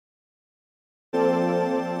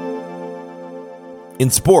In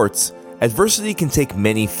sports, adversity can take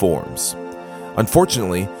many forms.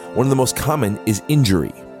 Unfortunately, one of the most common is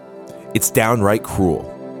injury. It's downright cruel.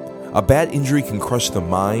 A bad injury can crush the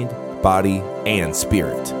mind, body, and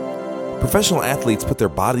spirit. Professional athletes put their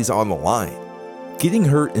bodies on the line. Getting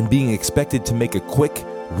hurt and being expected to make a quick,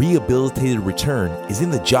 rehabilitated return is in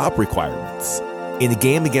the job requirements. In a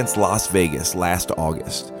game against Las Vegas last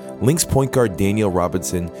August, Lynx point guard Danielle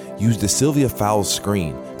Robinson used a Sylvia Fowles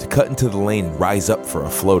screen to cut into the lane and rise up for a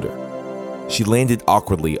floater. She landed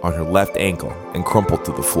awkwardly on her left ankle and crumpled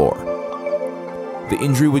to the floor. The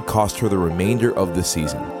injury would cost her the remainder of the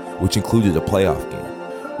season, which included a playoff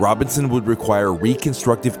game. Robinson would require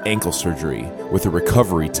reconstructive ankle surgery with a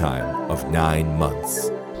recovery time of 9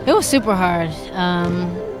 months. It was super hard.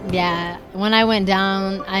 When I went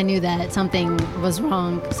down, I knew that something was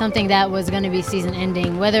wrong, something that was going to be season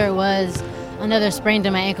ending, whether it was another sprain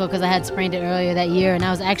to my ankle because I had sprained it earlier that year, and that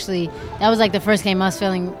was like the first game I was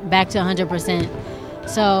feeling back to 100%.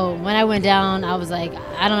 So when I went down, I was like,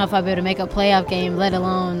 I don't know if I'll be able to make a playoff game, let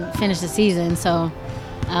alone finish the season. So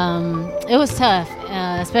it was tough,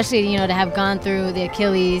 especially, to have gone through the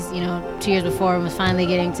Achilles, 2 years before and was finally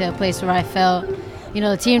getting to a place where I felt,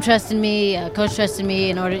 the team trusted me, coach trusted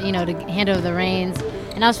me in order, to hand over the reins.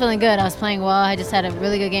 And I was feeling good. I was playing well. I just had a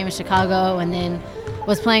really good game in Chicago and then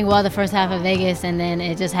was playing well the first half of Vegas, and then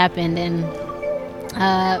it just happened. And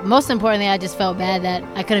most importantly, I just felt bad that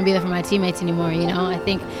I couldn't be there for my teammates anymore. I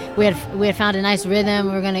think we had found a nice rhythm.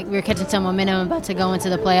 We were catching some momentum, about to go into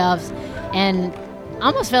the playoffs, and I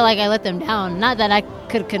almost felt like I let them down. Not that I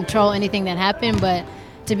could control anything that happened, but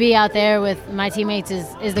to be out there with my teammates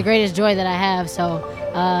is the greatest joy that I have. So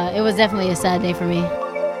it was definitely a sad day for me.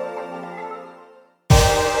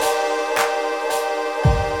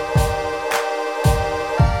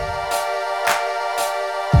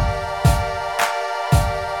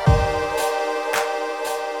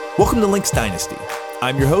 Welcome to Lynx Dynasty.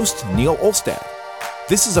 I'm your host, Neil Olstad.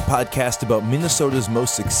 This is a podcast about Minnesota's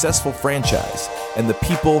most successful franchise and the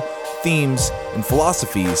people, themes, and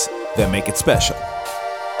philosophies that make it special.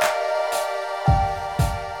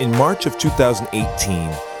 In March of 2018,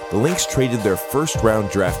 the Lynx traded their first-round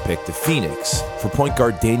draft pick to Phoenix for point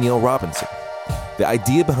guard Danielle Robinson. The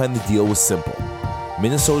idea behind the deal was simple.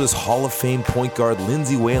 Minnesota's Hall of Fame point guard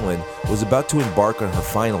Lindsay Whalen was about to embark on her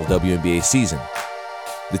final WNBA season.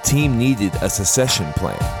 The team needed a succession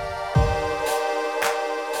plan.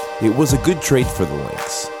 It was a good trade for the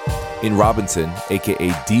Lynx. In Robinson,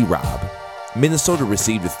 aka D-Rob, Minnesota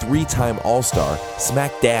received a 3-time All-Star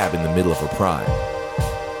smack dab in the middle of her prime.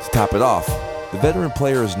 To top it off, the veteran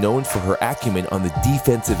player is known for her acumen on the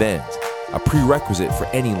defensive end, a prerequisite for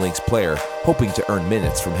any Lynx player hoping to earn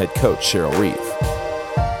minutes from head coach Cheryl Reeve.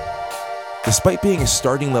 Despite being a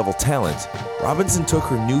starting-level talent, Robinson took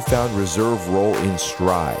her newfound reserve role in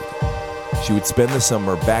stride. She would spend the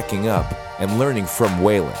summer backing up and learning from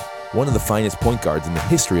Whalen, one of the finest point guards in the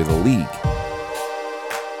history of the league.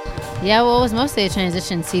 Yeah, well, it was mostly a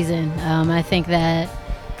transition season. I think that,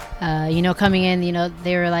 coming in,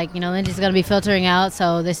 they were like, Lindsay's going to be filtering out,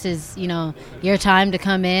 so this is, your time to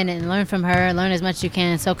come in and learn from her, learn as much as you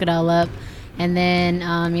can, soak it all up. And then,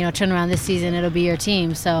 turn around this season, it'll be your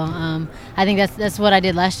team. So I think that's what I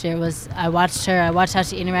did last year. Was I watched her. I watched how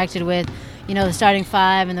she interacted with, the starting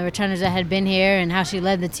five and the returners that had been here, and how she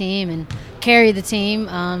led the team and carried the team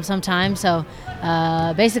sometimes. So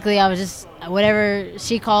basically, I was just whatever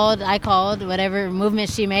she called, I called. Whatever movement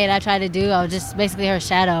she made, I tried to do. I was just basically her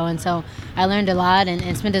shadow, and so I learned a lot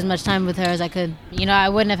and spent as much time with her as I could. I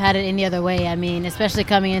wouldn't have had it any other way. I mean, especially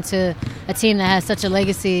coming into a team that has such a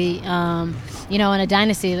legacy, in a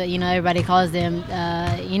dynasty that, everybody calls them.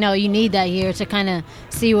 You need that here to kind of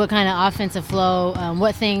see what kind of offensive flow,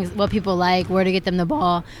 what people like, where to get them the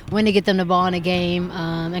ball, when to get them the ball in a game,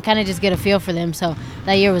 and kind of just get a feel for them. So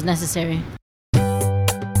that year was necessary.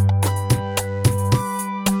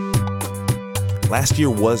 Last year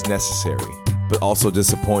was necessary, but also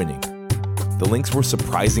disappointing. The Lynx were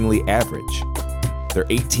surprisingly average. Their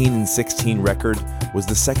 18-16 record was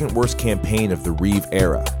the second worst campaign of the Reeve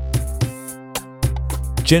era.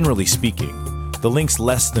 Generally speaking, the Lynx'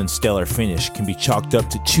 less than stellar finish can be chalked up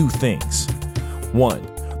to two things. 1,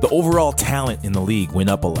 the overall talent in the league went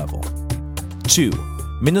up a level. 2,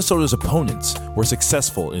 Minnesota's opponents were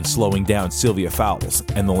successful in slowing down Sylvia Fowles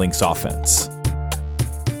and the Lynx offense.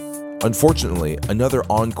 Unfortunately, another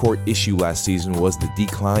on-court issue last season was the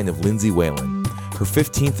decline of Lindsay Whalen. Her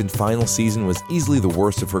 15th and final season was easily the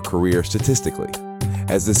worst of her career statistically.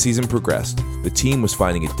 As the season progressed, the team was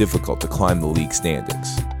finding it difficult to climb the league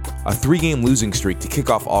standings. A 3-game losing streak to kick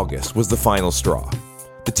off August was the final straw.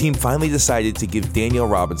 The team finally decided to give Danielle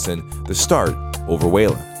Robinson the start over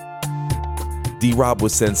Whalen. D-Rob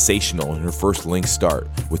was sensational in her first Lynx start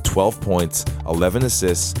with 12 points, 11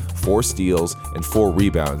 assists, 4 steals, and 4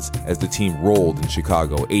 rebounds as the team rolled in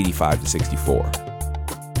Chicago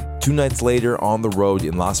 85-64. 2 nights later on the road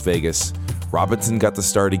in Las Vegas, Robinson got the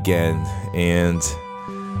start again, and,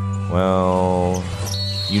 well,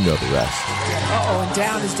 you know the rest. And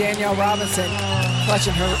down is Danielle Robinson,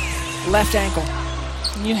 clutching her left ankle.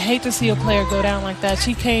 You hate to see a player go down like that.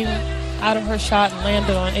 She came out of her shot and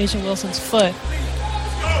landed on A'ja Wilson's foot.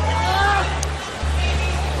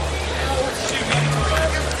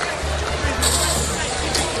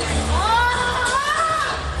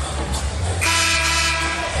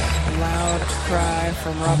 Loud cry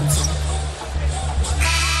from Robinson.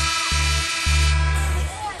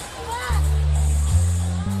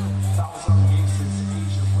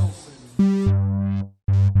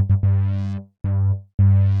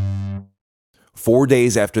 Four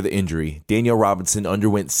days after the injury, Danielle Robinson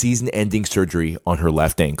underwent season-ending surgery on her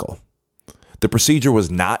left ankle. The procedure was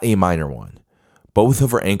not a minor one. Both of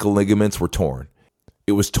her ankle ligaments were torn.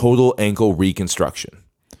 It was total ankle reconstruction.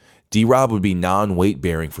 D-Rob would be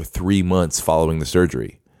non-weight-bearing for 3 months following the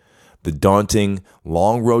surgery. The daunting,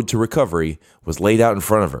 long road to recovery was laid out in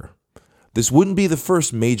front of her. This wouldn't be the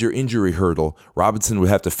first major injury hurdle Robinson would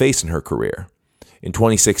have to face in her career. In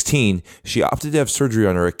 2016, she opted to have surgery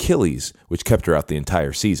on her Achilles, which kept her out the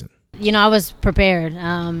entire season. I was prepared.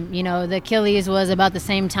 The Achilles was about the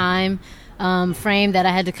same time frame that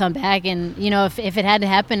I had to come back. And, if it had to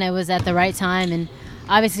happen, it was at the right time. And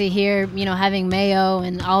obviously here, having Mayo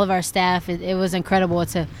and all of our staff, it was incredible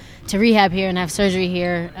to rehab here and have surgery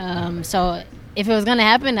here. So if it was going to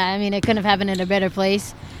happen, it couldn't have happened in a better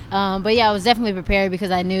place. But yeah, I was definitely prepared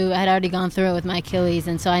because I knew I had already gone through it with my Achilles,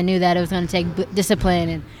 and so I knew that it was going to take discipline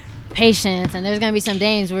and patience, and there's going to be some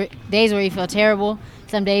days where you feel terrible.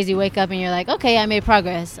 Some days you wake up and you're like, okay, I made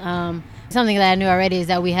progress. Something that I knew already is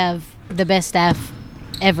that we have the best staff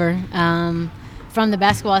ever. From the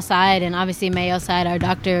basketball side and obviously Mayo side, our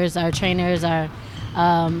doctors, our trainers, our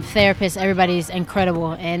therapists, everybody's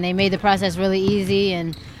incredible, and they made the process really easy.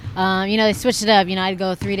 And they switched it up. I'd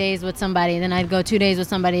go 3 days with somebody, then I'd go 2 days with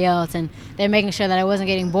somebody else, and they're making sure that I wasn't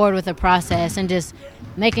getting bored with the process and just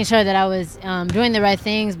making sure that I was doing the right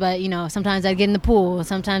things. But sometimes I'd get in the pool,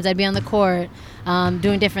 sometimes I'd be on the court,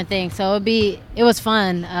 doing different things. So it was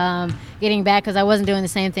fun getting back because I wasn't doing the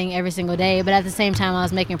same thing every single day, but at the same time I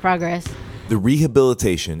was making progress. The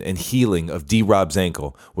rehabilitation and healing of D-Rob's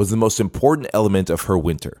ankle was the most important element of her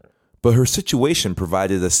winter. But her situation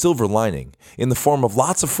provided a silver lining in the form of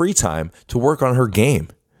lots of free time to work on her game.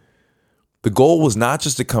 The goal was not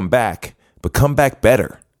just to come back, but come back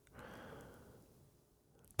better.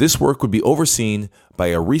 This work would be overseen by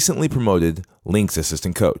a recently promoted Lynx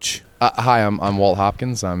assistant coach. Hi, I'm Walt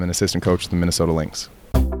Hopkins. I'm an assistant coach at the Minnesota Lynx.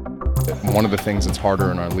 One of the things that's harder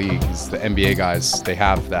in our league is the NBA guys, they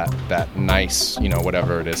have that nice,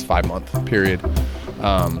 whatever it is, 5-month period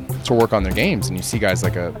to work on their games. And you see guys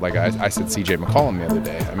like I said CJ McCollum the other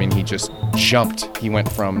day. He just jumped. He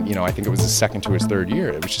went from, I think it was his second to his third year.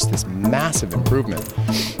 It was just this massive improvement.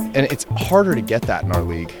 And it's harder to get that in our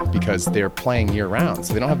league because they're playing year round.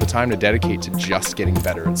 So they don't have the time to dedicate to just getting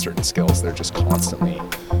better at certain skills. They're just constantly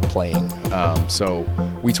playing. So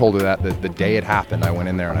we told her that the day it happened, I went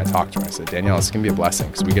in there and I talked to her. I said, Danielle, this can be a blessing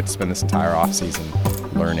because we get to spend this entire off season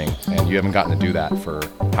learning, and you haven't gotten to do that for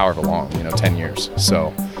however long, 10 years.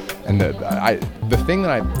 So, and the thing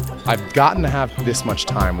that I've gotten to have this much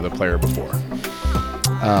time with a player before,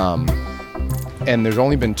 and there's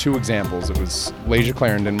only been 2 examples. It was Layshia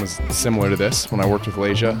Clarendon was similar to this when I worked with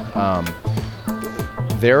Layshia.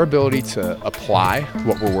 Their ability to apply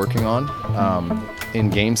what we're working on in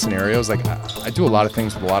game scenarios, like I do a lot of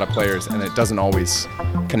things with a lot of players and it doesn't always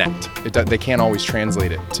connect. They can't always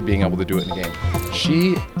translate it to being able to do it in a game.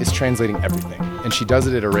 She is translating everything, and she does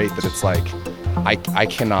it at a rate that it's like I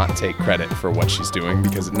cannot take credit for what she's doing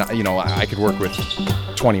because I could work with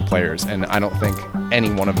 20 players and I don't think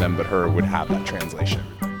any one of them but her would have that translation.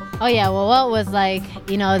 Oh yeah, well what was like,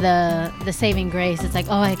 the saving grace? It's like,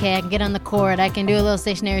 oh okay, I can get on the court, I can do a little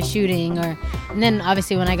stationary shooting, and then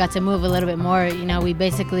obviously when I got to move a little bit more, we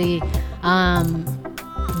basically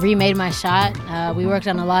remade my shot. We worked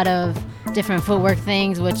on a lot of different footwork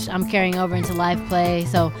things, which I'm carrying over into live play.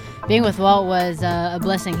 So being with Walt was a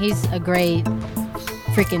blessing. He's a great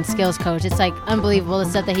freaking skills coach. It's like unbelievable the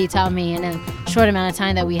stuff that he taught me in a short amount of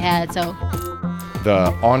time that we had. So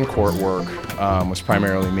the on-court work was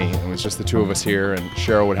primarily me. It was just the 2 of us here, and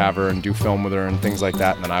Cheryl would have her and do film with her and things like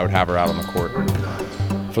that, and then I would have her out on the court.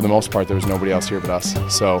 for the most part, there was nobody else here but us.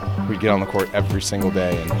 So we'd get on the court every single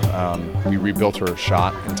day, and we rebuilt her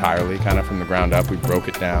shot entirely, kind of from the ground up. We broke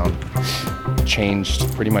it down,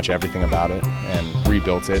 changed pretty much everything about it, and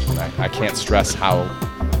rebuilt it. And I can't stress how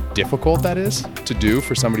difficult that is to do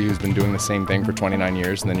for somebody who's been doing the same thing for 29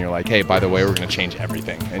 years, and then you're like, hey, by the way, we're going to change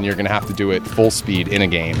everything, and you're going to have to do it full speed in a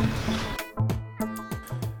game.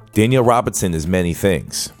 Danielle Robinson is many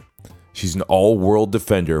things. She's an all-world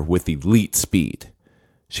defender with elite speed.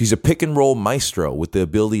 She's a pick-and-roll maestro with the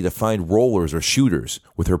ability to find rollers or shooters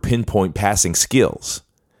with her pinpoint passing skills.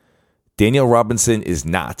 Danielle Robinson is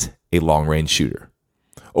not a long-range shooter.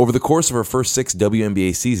 Over the course of her first 6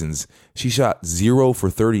 WNBA seasons, she shot 0 for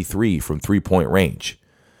 33 from three-point range.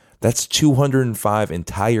 That's 205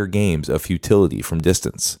 entire games of futility from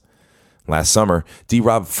distance. Last summer,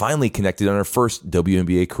 D-Rob finally connected on her first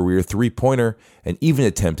WNBA career three-pointer and even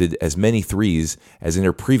attempted as many threes as in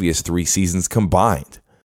her previous 3 seasons combined.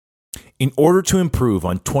 In order to improve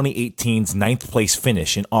on 2018's 9th place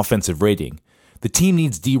finish in offensive rating, the team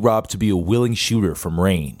needs D-Rob to be a willing shooter from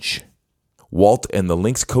range. Walt and the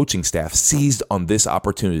Lynx coaching staff seized on this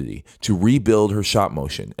opportunity to rebuild her shot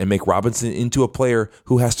motion and make Robinson into a player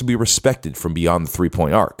who has to be respected from beyond the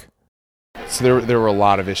three-point arc. So there were a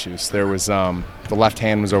lot of issues. There was the left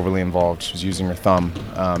hand was overly involved. She was using her thumb,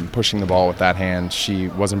 pushing the ball with that hand. She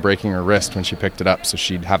wasn't breaking her wrist when she picked it up, so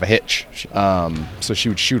she'd have a hitch. So she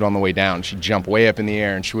would shoot on the way down. She'd jump way up in the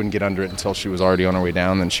air, and she wouldn't get under it until she was already on her way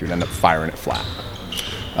down. Then she would end up firing it flat.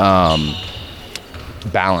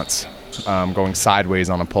 Balance, going sideways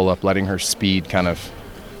on a pull-up, letting her speed kind of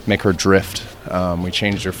make her drift. We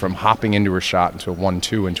changed her from hopping into her shot into a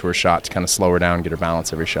 1-2 into her shot to kind of slow her down, get her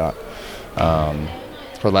balance every shot.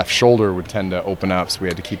 Her left shoulder would tend to open up, so we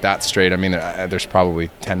had to keep that straight. I mean, there's probably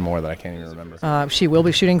 10 more that I can't even remember. She will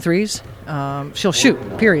be shooting threes. She'll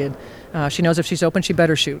shoot, period. She knows if she's open, she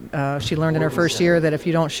better shoot. She learned in her first year that if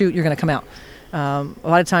you don't shoot, you're going to come out. A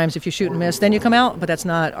lot of times if you shoot and miss, then you come out, but that's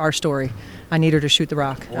not our story. I need her to shoot the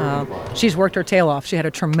rock. She's worked her tail off. She had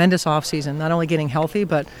a tremendous offseason, not only getting healthy,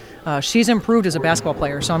 but she's improved as a basketball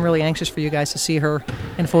player, so I'm really anxious for you guys to see her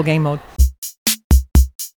in full game mode.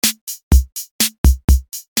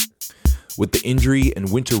 With the injury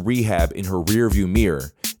and winter rehab in her rearview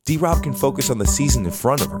mirror, D-Rob can focus on the season in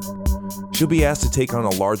front of her. She'll be asked to take on a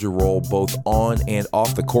larger role both on and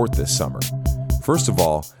off the court this summer. First of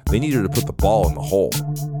all, they need her to put the ball in the hole.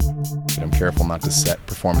 I'm careful not to set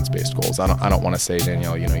performance-based goals. I don't want to say,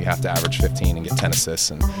 Danielle, you have to average 15 and get 10 assists,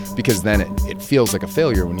 and because then it feels like a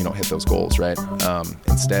failure when you don't hit those goals, right?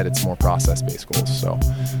 Instead, it's more process-based goals. So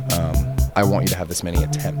I want you to have this many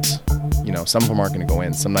attempts. Some of them aren't going to go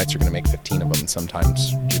in. Some nights you're going to make 15 of them, and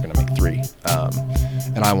sometimes you're going to make 3.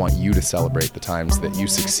 And I want you to celebrate the times that you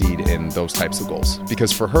succeed in those types of goals.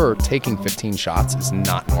 Because for her, taking 15 shots is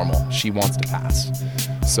not normal. She wants to pass.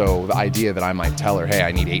 So the idea that I might tell her, hey,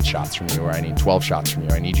 I need 8 shots from you, or I need 12 shots from you,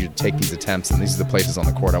 I need you to take these attempts, and these are the places on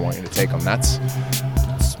the court I want you to take them, that's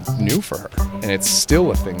new for her. And it's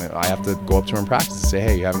still a thing that I have to go up to her in practice and say,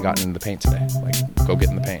 hey, you haven't gotten into the paint today. Go get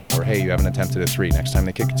in the paint. Or, hey, you haven't attempted a 3. Next time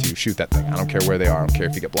they kick it to you, shoot that thing. I don't care where they are. I don't care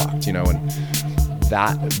if you get blocked, And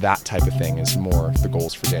that type of thing is more the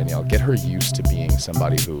goals for Danielle. Get her used to being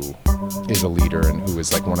somebody who is a leader and who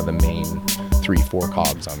is one of the main 3-4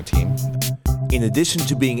 cogs on the team. In addition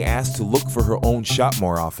to being asked to look for her own shot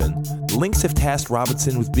more often, the Lynx have tasked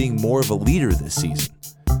Robinson with being more of a leader this season.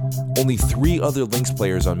 Only 3 other Lynx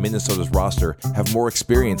players on Minnesota's roster have more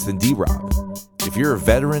experience than D-Rob. If you're a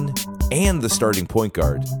veteran and the starting point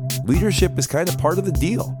guard, leadership is kind of part of the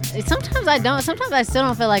deal. Sometimes I don't. Sometimes I still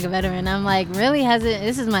don't feel like a veteran. I'm like, really?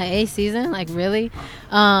 This is my 8th season? Really?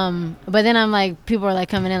 But then I'm like, people are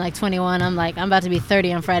coming in 21. I'm like, I'm about to be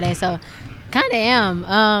 30 on Friday, so kind of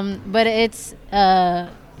am. But it's,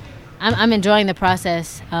 I'm enjoying the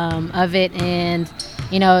process of it, and,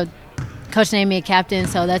 Coach named me a captain,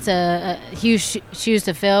 so that's a huge shoes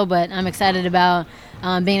to fill, but I'm excited about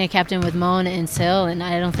being a captain with Moan and Sil, and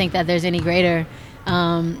I don't think that there's any greater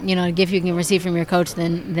gift you can receive from your coach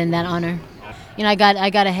than that honor. I got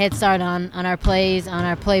a head start on our plays, on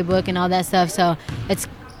our playbook and all that stuff, so it's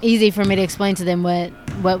easy for me to explain to them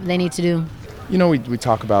what they need to do. We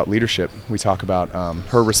talk about leadership. We talk about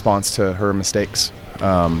her response to her mistakes,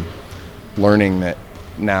 learning that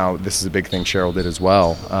now this is a big thing Cheryl did as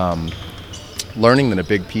well. Learning that a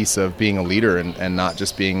big piece of being a leader and not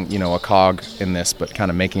just being, a cog in this, but kind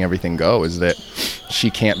of making everything go, is that she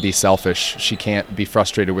can't be selfish. She can't be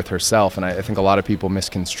frustrated with herself. And I think a lot of people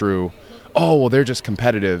misconstrue, oh, well, they're just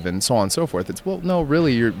competitive and so on and so forth. It's, well, no,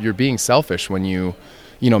 really, you're being selfish when you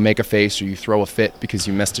make a face or you throw a fit because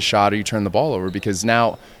you missed a shot or you turn the ball over, because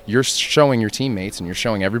now you're showing your teammates and you're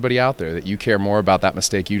showing everybody out there that you care more about that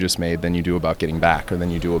mistake you just made than you do about getting back, or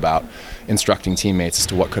than you do about instructing teammates as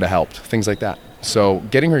to what could have helped, things like that. So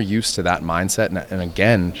getting her used to that mindset, and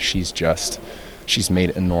again, she's made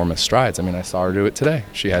enormous strides. I mean, I saw her do it today.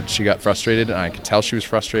 She got frustrated, and I could tell she was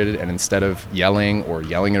frustrated, and instead of yelling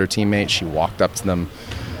at her teammates, she walked up to them,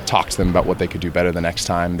 talked to them about what they could do better the next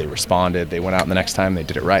time. They responded. They went out the next time. They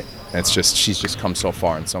did it right. And she's just come so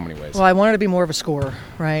far in so many ways. Well, I want her to be more of a scorer,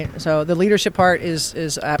 right? So the leadership part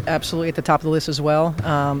is absolutely at the top of the list as well.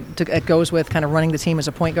 It goes with kind of running the team as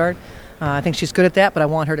a point guard. I think she's good at that, but I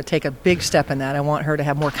want her to take a big step in that. I want her to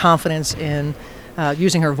have more confidence in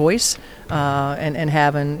using her voice and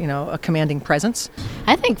having a commanding presence.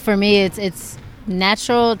 I think for me, it's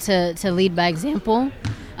natural to lead by example.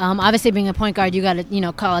 Obviously, being a point guard, you got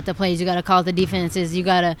to call out the plays, you got to call out the defenses,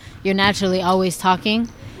 you're naturally always talking.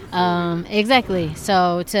 Exactly.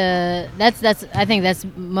 So I think that's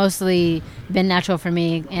mostly been natural for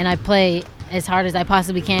me, and I play as hard as I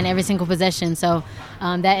possibly can every single possession. So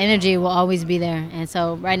that energy will always be there. And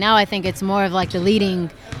so right now, I think it's more of like the leading.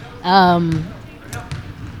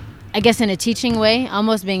 I guess in a teaching way,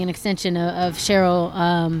 almost being an extension of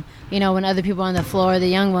Cheryl. When other people are on the floor, the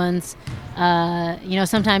young ones,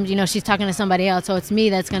 sometimes, she's talking to somebody else. So it's me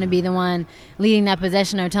that's going to be the one leading that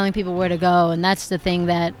possession or telling people where to go. And that's the thing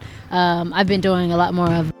that I've been doing a lot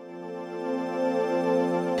more of.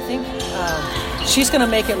 I think she's going to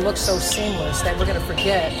make it look so seamless that we're going to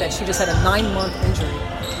forget that she just had a 9-month injury.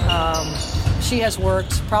 She has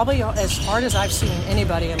worked probably as hard as I've seen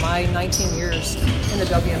anybody in my 19 years in the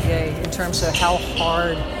WNBA in terms of how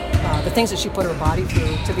hard the things that she put her body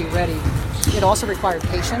through to be ready. It also required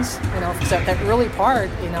patience, because that early part,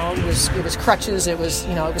 it was crutches, it was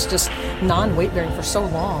just non-weight bearing for so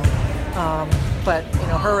long. But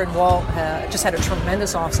her and Walt just had a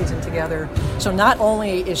tremendous offseason together. So not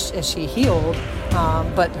only is she healed,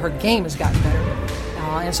 but her game has gotten better.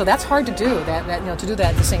 And so that's hard to do, to do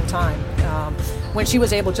that at the same time. When she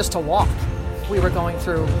was able just to walk, we were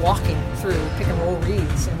walking through pick and roll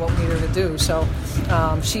reads and what we needed her to do. So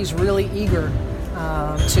she's really eager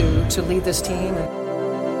to lead this team.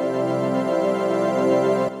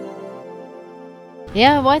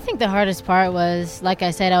 Yeah, well, I think the hardest part was, like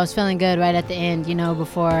I said, I was feeling good right at the end,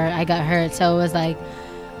 before I got hurt. So it was like,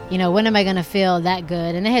 when am I going to feel that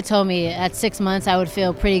good? And they had told me at 6 months I would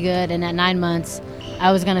feel pretty good, and at 9 months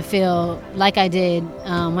I was going to feel like I did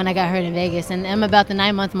when I got hurt in Vegas. And I'm about the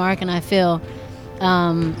 9-month mark, and I feel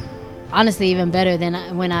honestly even better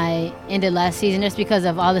than when I ended last season, just because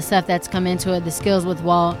of all the stuff that's come into it, the skills with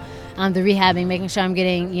Walt, the rehabbing, making sure I'm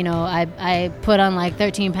getting, I put on like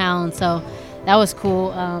 13 pounds. So that was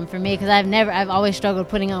cool for me, because I've always struggled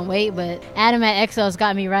putting on weight, but Adam at Exos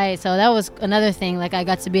got me right. So that was another thing. Like, I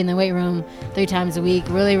got to be in the weight room 3 times a week,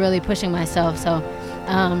 really, really pushing myself. So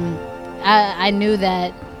I knew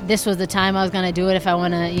that this was the time I was going to do it if I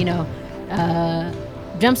want to,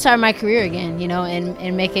 jumpstart my career again,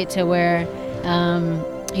 and make it to where,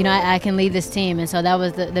 I can lead this team. And so that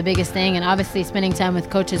was the biggest thing. And obviously spending time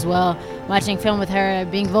with Coach as well, watching film with her,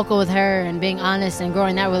 being vocal with her, and being honest and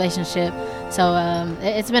growing that relationship. So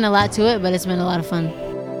it's been a lot to it, but it's been a lot of fun.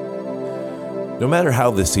 No matter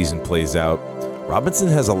how this season plays out, Robinson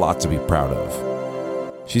has a lot to be proud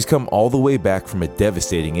of. She's come all the way back from a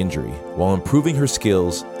devastating injury while improving her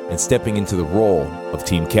skills and stepping into the role of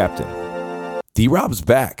team captain. D-Rob's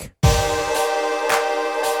back.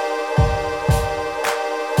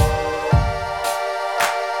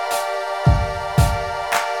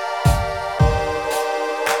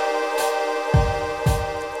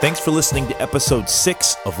 Thanks for listening to episode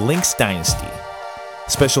 6 of Lynx Dynasty.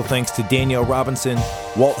 Special thanks to Danielle Robinson,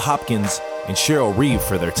 Walt Hopkins, and Cheryl Reeve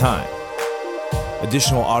for their time.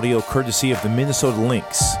 Additional audio courtesy of the Minnesota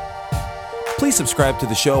Lynx. Please subscribe to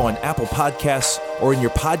the show on Apple Podcasts or in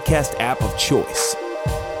your podcast app of choice.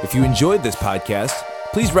 If you enjoyed this podcast,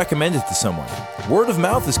 please recommend it to someone. Word of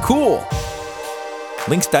mouth is cool.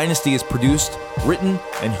 Lynx Dynasty is produced, written,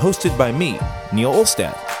 and hosted by me, Neil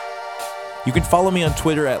Olstad. You can follow me on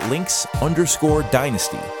Twitter at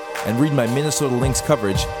Lynx_Dynasty and read my Minnesota Lynx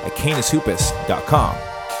coverage at canishoopus.com.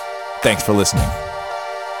 Thanks for listening.